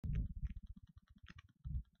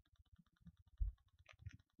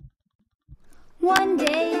One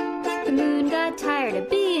day, the moon got tired of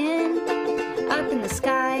being up in the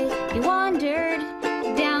sky. He wandered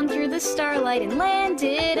down through the starlight and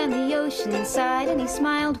landed on the ocean side. And he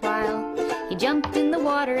smiled while he jumped in the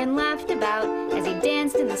water and laughed about as he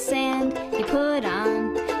danced in the sand. He put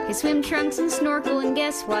on his swim trunks and snorkel, and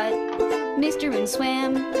guess what? Mr. Moon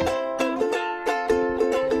swam.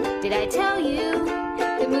 Did I tell you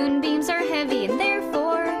that moonbeams are heavy, and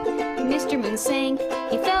therefore Mr. Moon sank?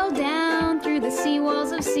 He fell down through the sea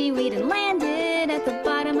walls of seaweed and landed at the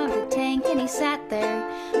bottom of the tank. And he sat there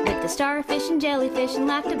with the starfish and jellyfish and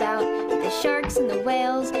laughed about with the sharks and the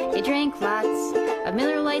whales. They drank lots of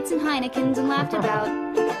Miller Lights and Heinekens and laughed about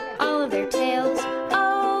all of their tales.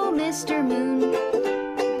 Oh, Mr. Moon,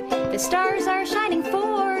 the stars are shining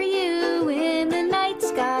for you in the night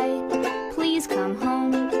sky. Please come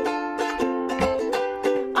home.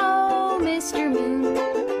 Oh, Mr. Moon,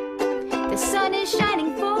 the sun is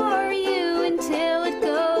shining for you until it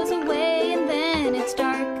goes away, and then it's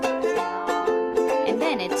dark. And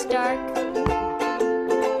then it's dark.